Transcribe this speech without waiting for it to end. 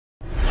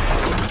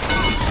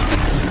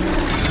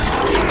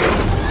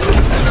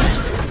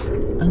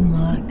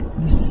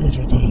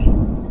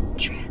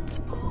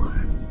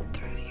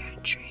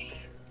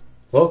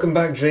Welcome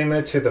back,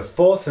 dreamer, to the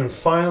fourth and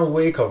final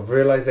week of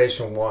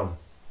Realization 1.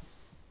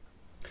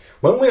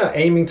 When we are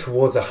aiming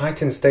towards a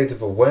heightened state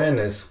of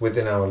awareness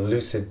within our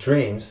lucid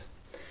dreams,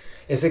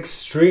 it's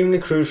extremely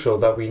crucial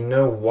that we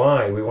know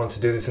why we want to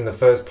do this in the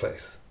first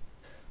place.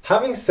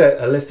 Having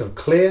set a list of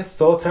clear,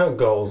 thought-out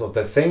goals of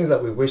the things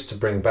that we wish to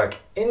bring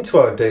back into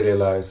our daily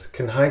lives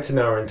can heighten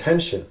our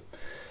intention,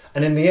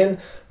 and in the end,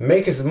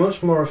 make us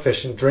much more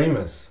efficient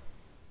dreamers.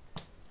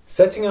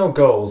 Setting our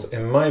goals,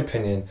 in my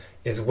opinion,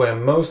 is where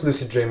most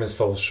lucid dreamers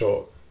fall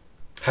short.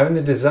 Having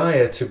the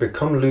desire to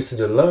become lucid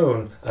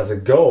alone as a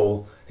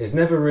goal is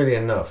never really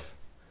enough.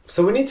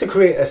 So we need to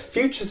create a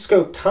future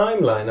scope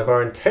timeline of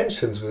our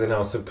intentions within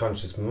our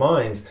subconscious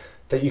minds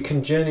that you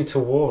can journey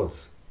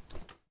towards.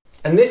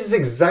 And this is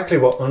exactly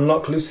what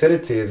Unlock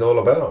Lucidity is all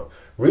about,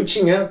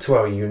 reaching out to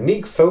our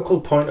unique focal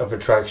point of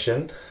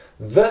attraction,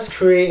 thus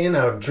creating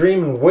our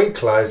dream and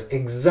wake lives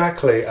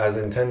exactly as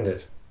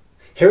intended.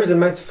 Here is a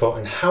metaphor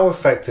on how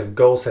effective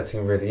goal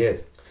setting really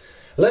is.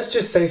 Let's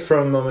just say for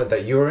a moment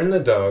that you are in the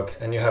dark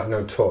and you have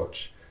no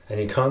torch and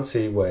you can't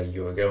see where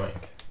you are going.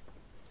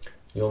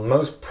 You'll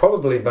most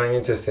probably bang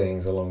into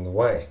things along the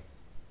way.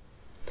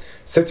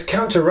 So to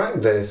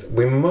counteract this,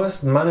 we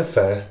must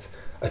manifest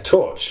a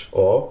torch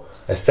or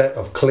a set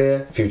of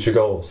clear future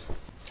goals.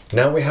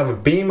 Now we have a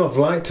beam of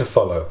light to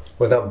follow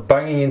without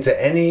banging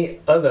into any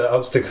other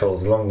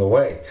obstacles along the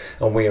way,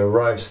 and we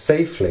arrive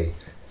safely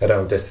at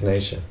our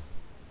destination.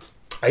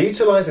 I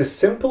utilize a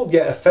simple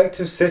yet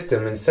effective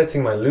system in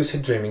setting my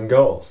lucid dreaming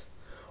goals,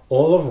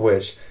 all of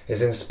which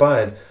is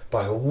inspired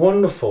by a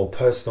wonderful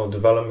personal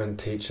development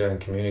teacher and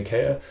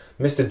communicator,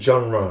 Mr.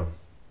 John Rohn,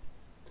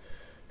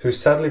 who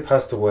sadly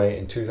passed away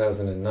in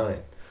 2009.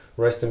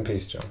 Rest in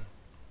peace, John.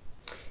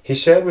 He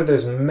shared with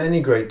us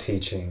many great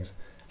teachings,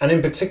 and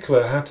in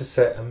particular how to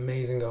set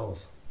amazing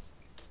goals.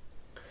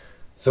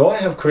 So I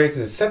have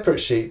created a separate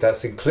sheet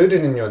that's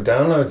included in your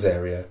downloads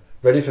area,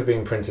 ready for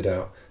being printed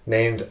out,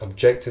 named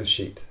Objective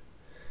Sheet,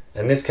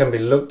 and this can be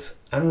looked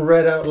and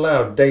read out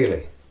loud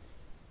daily.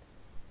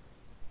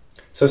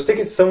 So stick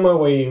it somewhere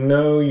where you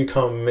know you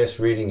can't miss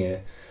reading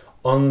it.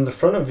 On the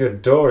front of your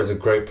door is a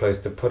great place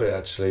to put it,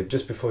 actually,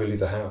 just before you leave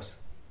the house.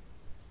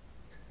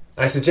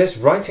 I suggest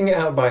writing it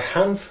out by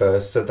hand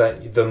first so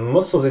that the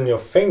muscles in your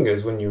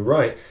fingers when you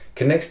write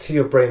connects to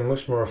your brain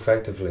much more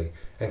effectively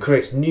and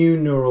creates new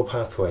neural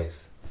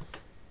pathways.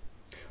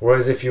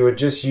 Whereas if you were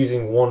just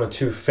using one or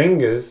two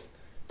fingers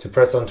to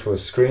press onto a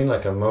screen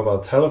like a mobile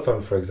telephone,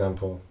 for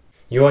example,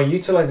 you are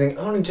utilizing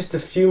only just a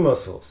few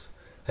muscles,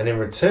 and in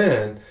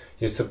return,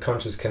 your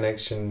subconscious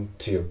connection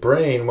to your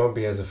brain won't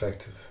be as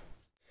effective.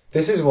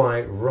 This is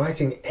why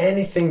writing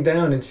anything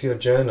down into your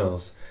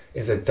journals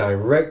is a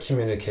direct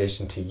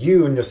communication to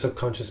you and your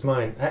subconscious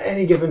mind at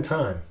any given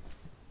time,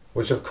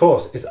 which of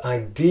course is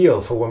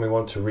ideal for when we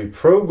want to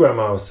reprogram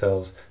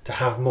ourselves to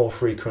have more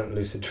frequent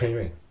lucid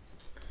dreaming.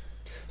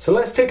 So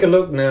let's take a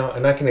look now,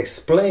 and I can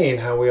explain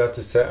how we are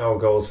to set our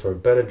goals for a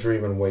better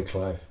dream and wake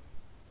life.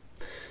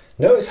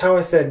 Notice how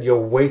I said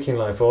your waking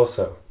life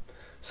also.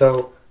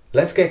 So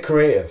let's get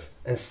creative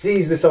and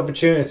seize this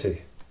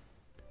opportunity.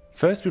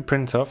 First we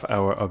print off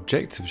our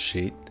objective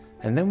sheet,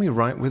 and then we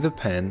write with a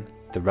pen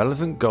the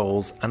relevant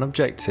goals and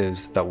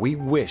objectives that we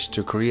wish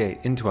to create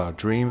into our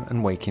dream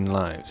and waking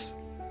lives.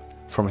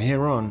 From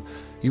here on,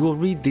 you will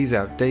read these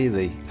out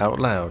daily, out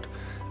loud,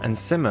 and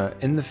simmer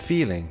in the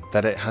feeling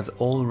that it has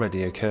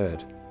already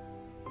occurred.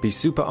 Be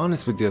super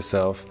honest with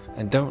yourself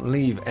and don't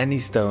leave any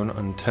stone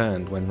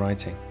unturned when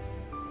writing.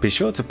 Be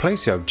sure to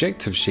place your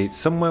objective sheet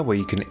somewhere where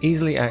you can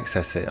easily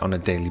access it on a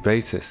daily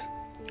basis.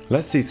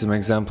 Let's see some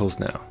examples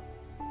now.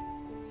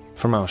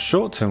 From our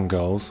short-term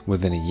goals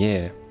within a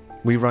year,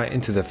 we write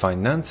into the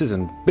finances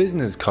and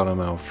business column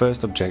our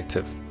first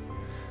objective.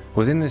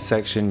 Within this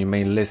section, you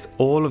may list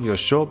all of your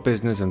short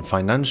business and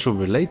financial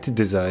related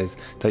desires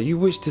that you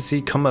wish to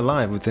see come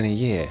alive within a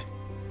year.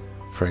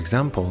 For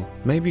example,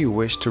 maybe you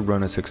wish to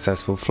run a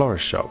successful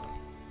florist shop.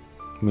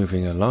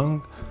 Moving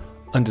along,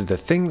 under the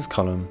things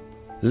column,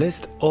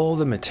 list all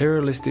the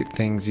materialistic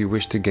things you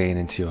wish to gain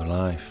into your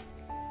life.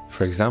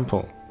 For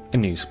example, a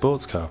new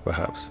sports car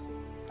perhaps.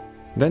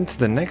 Then to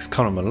the next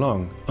column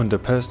along, under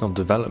personal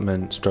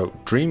development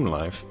 / dream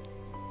life,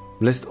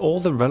 list all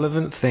the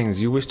relevant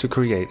things you wish to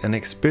create and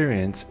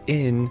experience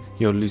in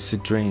your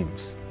lucid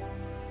dreams.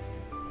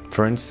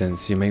 For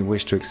instance, you may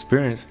wish to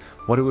experience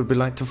what it would be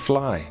like to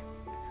fly.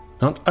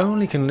 Not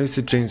only can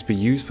lucid dreams be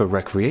used for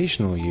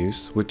recreational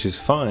use, which is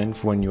fine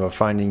for when you are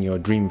finding your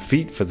dream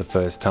feet for the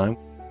first time,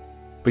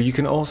 but you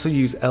can also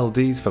use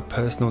LDs for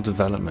personal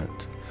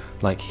development,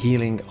 like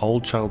healing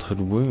old childhood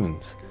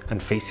wounds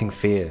and facing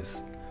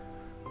fears,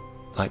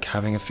 like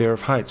having a fear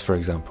of heights, for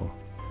example.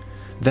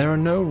 There are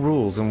no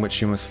rules in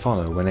which you must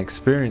follow when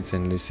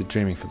experiencing lucid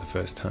dreaming for the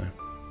first time.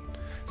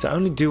 So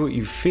only do what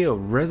you feel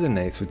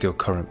resonates with your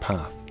current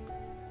path.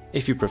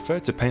 If you prefer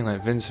to paint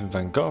like Vincent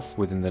van Gogh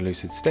within the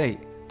lucid state,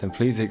 then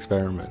please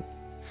experiment.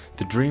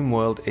 The dream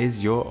world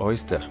is your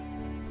oyster.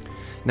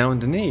 Now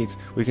underneath,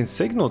 we can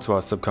signal to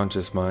our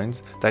subconscious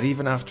minds that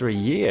even after a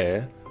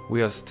year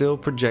we are still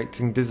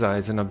projecting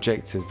desires and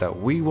objectives that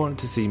we want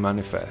to see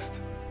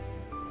manifest.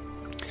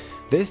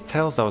 This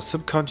tells our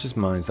subconscious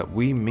minds that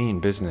we mean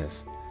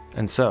business,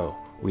 and so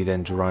we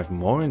then derive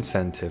more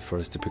incentive for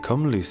us to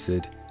become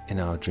lucid in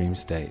our dream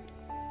state.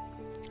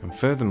 And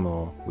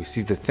furthermore, we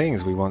see the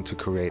things we want to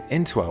create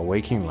into our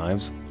waking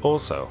lives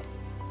also.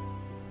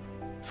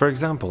 For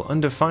example,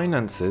 under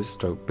finances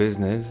 /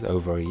 business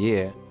over a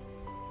year,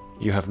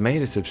 you have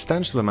made a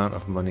substantial amount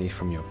of money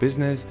from your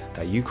business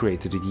that you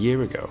created a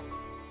year ago.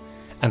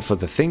 And for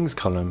the things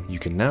column, you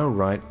can now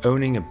write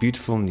owning a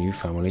beautiful new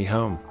family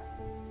home.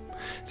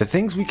 The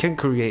things we can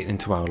create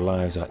into our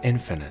lives are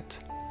infinite.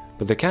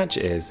 But the catch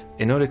is,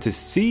 in order to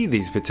see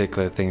these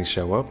particular things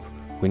show up,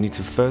 we need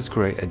to first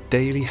create a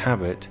daily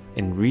habit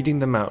in reading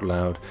them out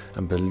loud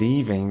and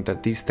believing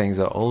that these things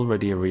are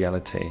already a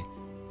reality.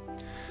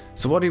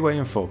 So what are you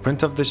waiting for?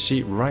 Print off the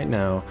sheet right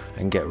now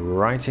and get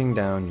writing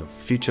down your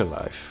future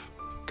life.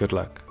 Good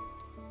luck.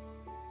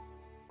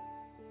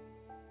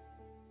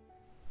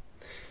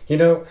 You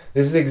know,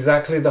 this is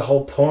exactly the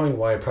whole point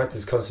why I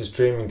practice conscious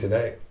dreaming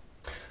today.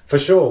 For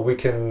sure, we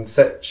can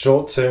set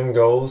short-term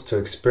goals to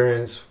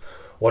experience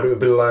what it would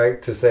be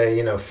like to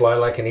say, fly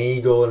like an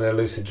eagle in a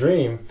lucid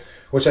dream,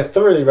 which I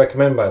thoroughly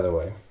recommend, by the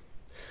way.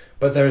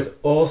 But there is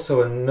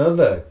also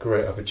another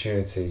great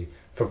opportunity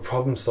for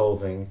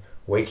problem-solving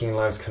waking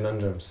life's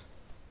conundrums.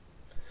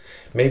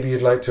 Maybe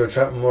you'd like to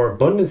attract more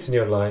abundance in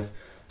your life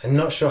and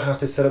not sure how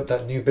to set up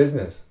that new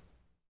business.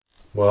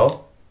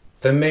 Well,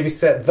 then maybe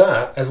set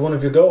that as one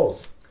of your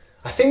goals.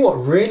 I think what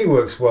really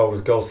works well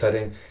with goal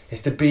setting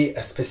is to be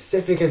as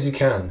specific as you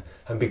can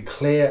and be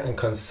clear and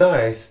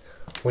concise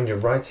when you're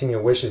writing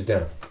your wishes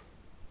down.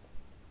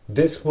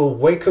 This will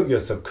wake up your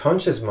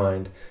subconscious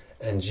mind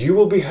and you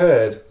will be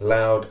heard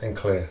loud and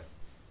clear.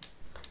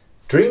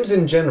 Dreams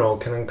in general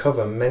can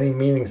uncover many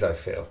meanings, I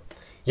feel.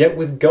 Yet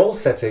with goal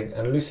setting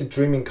and lucid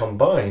dreaming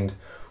combined,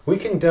 we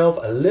can delve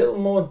a little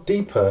more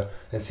deeper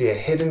and see a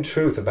hidden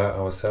truth about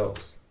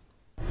ourselves.